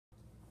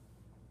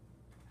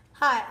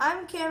Hi,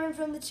 I'm Cameron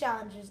from The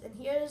Challengers, and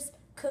here's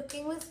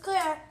Cooking with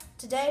Claire.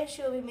 Today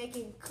she will be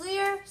making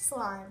clear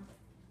slime.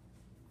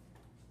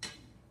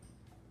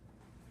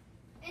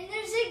 And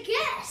there's a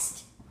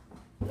guest!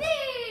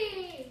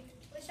 Me!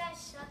 Which I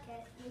suck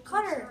at making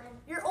Connor, slime.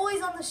 you're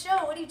always on the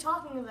show. What are you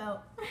talking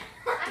about?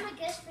 I'm a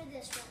guest for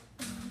this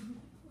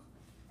one.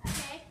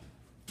 Okay,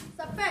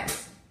 so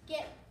first,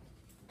 get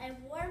a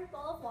warm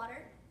bowl of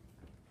water,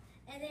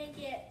 and then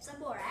get some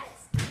borax,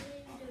 and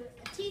then you do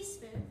a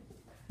teaspoon.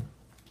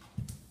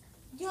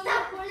 You want to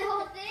pour the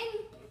whole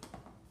thing?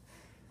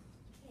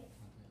 Okay.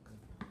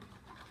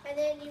 And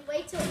then you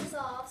wait till it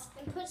dissolves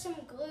and put some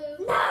glue.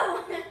 No!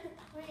 What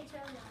are you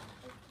telling me?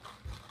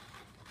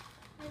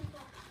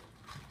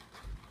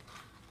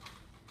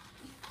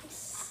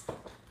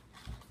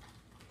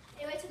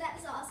 And wait till that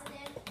dissolves, and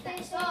then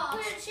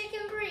put a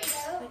chicken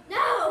burrito.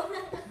 No!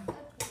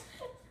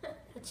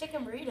 A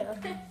chicken burrito.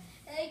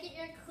 And then get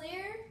your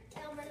clear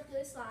Elmer's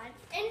glue slime.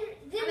 And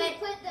then we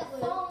put the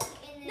foam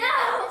in there.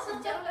 No! It's a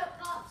donut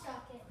pop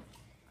socket.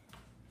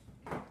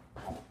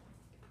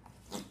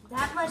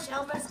 That much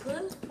Elmer's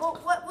glue? Well,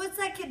 what's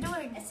that kid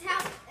doing? It's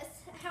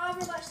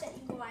however much that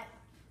you want.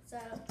 So.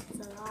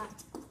 It's a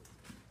lot.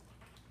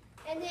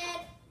 And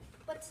then,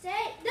 but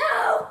today,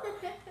 no!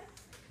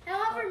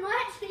 However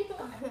much you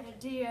want. Oh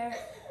dear.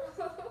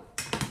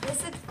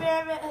 This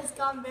experiment has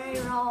gone very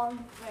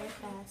wrong very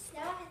fast.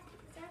 Now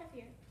it's out of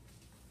here.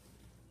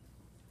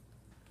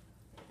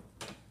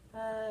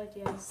 Oh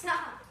dear.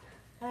 Stop.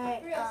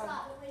 Alright, Real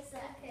stop. What is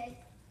that? Okay.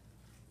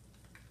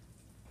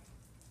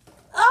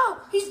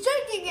 oh, he's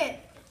drinking it!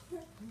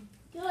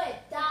 Good.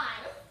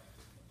 Die.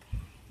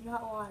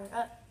 Not water.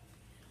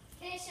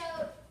 Okay, so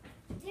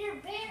they're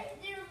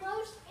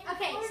most important.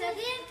 Okay, so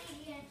then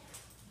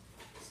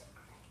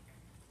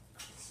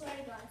swear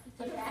to God, if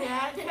you do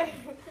that. Okay.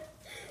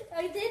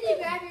 Then you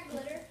grab your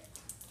glitter.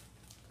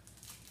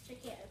 Which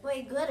I can't.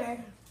 Wait, glitter?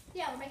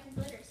 Yeah, we're making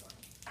glitter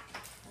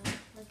slime.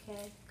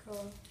 Okay,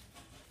 cool.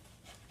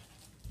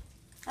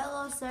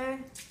 Hello, sir.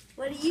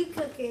 What are you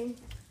cooking?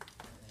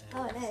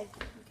 Oh, an egg.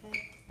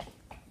 Okay.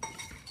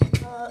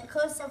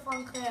 Close up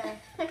on Claire.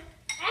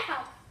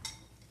 Ow!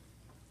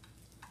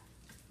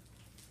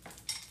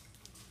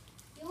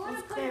 You want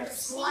to Is put there a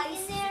receipt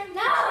slice? in there?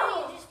 Make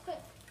sure you just put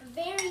a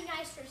very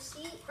nice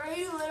receipt. Are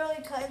you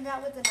literally cutting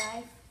that with a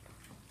knife?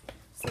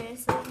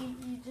 Seriously,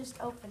 you just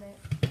open it.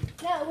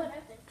 No, it wouldn't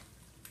open.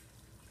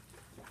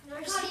 The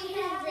receipt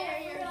is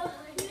very really.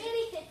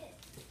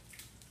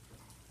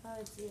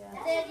 Oh dear.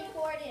 And then you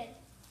pour it in.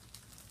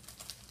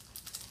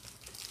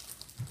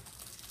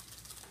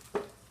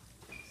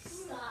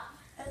 Stop.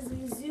 As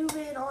we zoom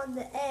in on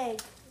the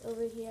egg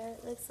over here,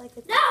 it looks like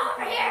a. No,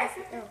 over here!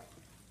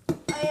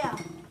 Oh, yeah.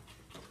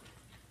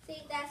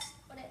 See, that's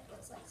what it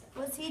looks like.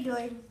 What's he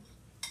doing?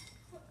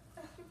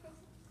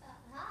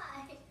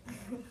 Hi.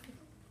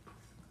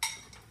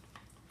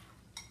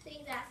 See,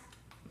 that's.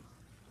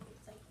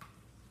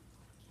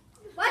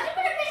 Why'd you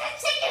put a piece of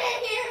chicken in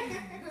here?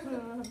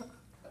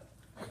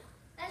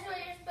 That's what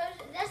you're supposed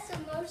to. That's the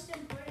most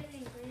important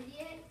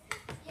ingredient.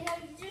 You know,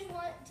 you just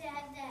want to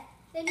have that.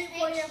 Then you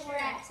pour your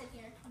borax in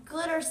here.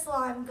 Glitter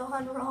slime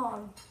gone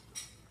wrong.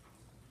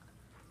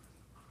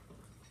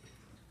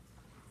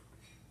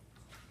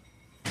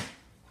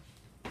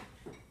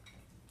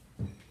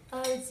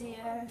 Oh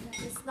dear,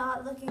 it's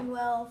not looking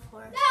well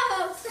for.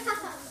 No,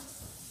 stop.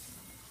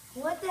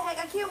 What the heck?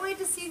 I can't wait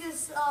to see this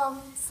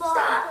slime.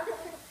 Stop.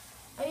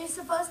 Are you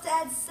supposed to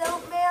add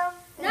soap, ma'am?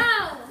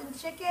 No. And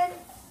chicken?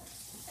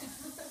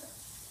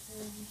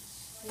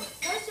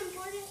 Most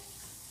important.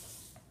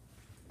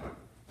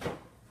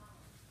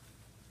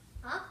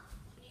 Huh?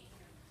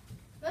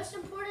 Most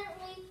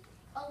importantly,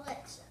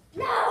 Alexa.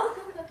 No.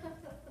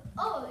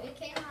 Oh, it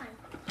came on.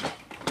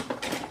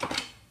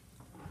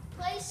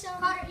 Play some.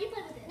 Carter, you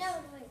play with this. No,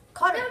 wait.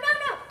 Carter.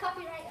 No.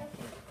 Copyright.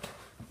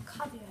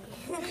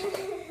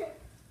 Copyright.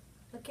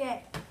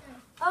 Okay.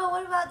 Oh,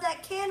 what about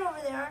that can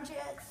over there? Aren't you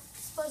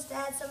supposed to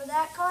add some of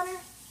that, Connor?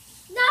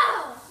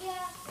 No.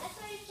 Yeah, that's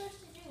what you're supposed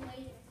to do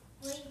later.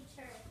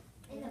 Later,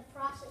 in the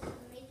process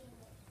of making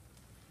it.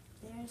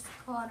 There's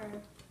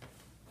Connor.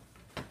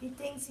 He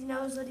thinks he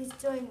knows what he's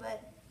doing,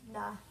 but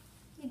nah,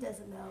 he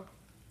doesn't know.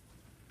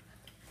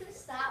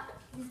 Stop.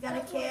 He's got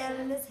a can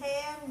in his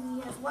hand, and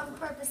he has one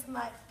purpose in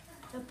life: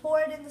 to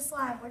pour it in the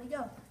slime. Where'd he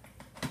go?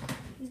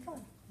 He's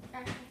gone.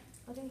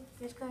 Okay,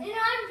 here's Connor. And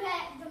I'm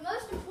back. The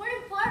most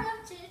important part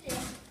of today.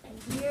 And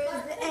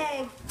here's the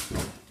egg.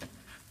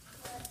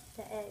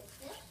 The egg.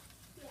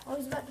 Oh,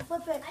 he's about to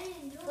flip it. I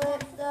didn't do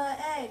Flip the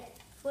egg.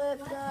 Flip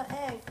the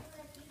egg.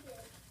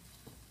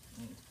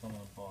 It's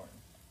coming apart.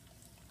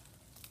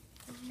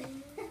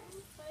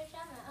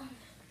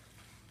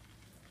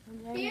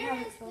 And there you Here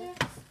have it, is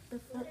folks. The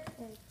flip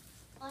egg.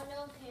 Oh, no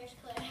one cares,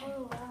 Claire.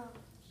 Oh, wow.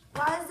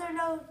 Why is there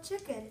no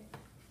chicken?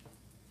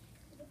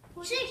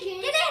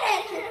 Chicken! Get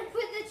in it!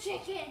 Put the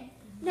chicken!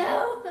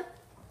 No!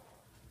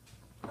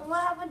 And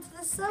what happened to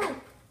the soap?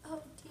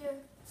 Oh, dear.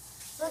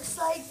 Looks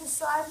like the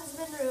slime has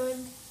been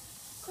ruined.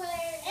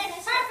 Claire,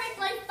 it's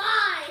perfectly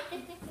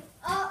fine!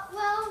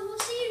 Well, we'll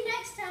see you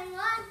next time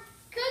on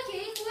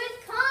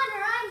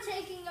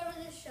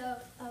So,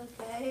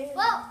 Okay.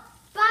 well,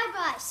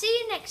 bye-bye. See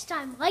you next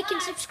time. Like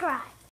and subscribe.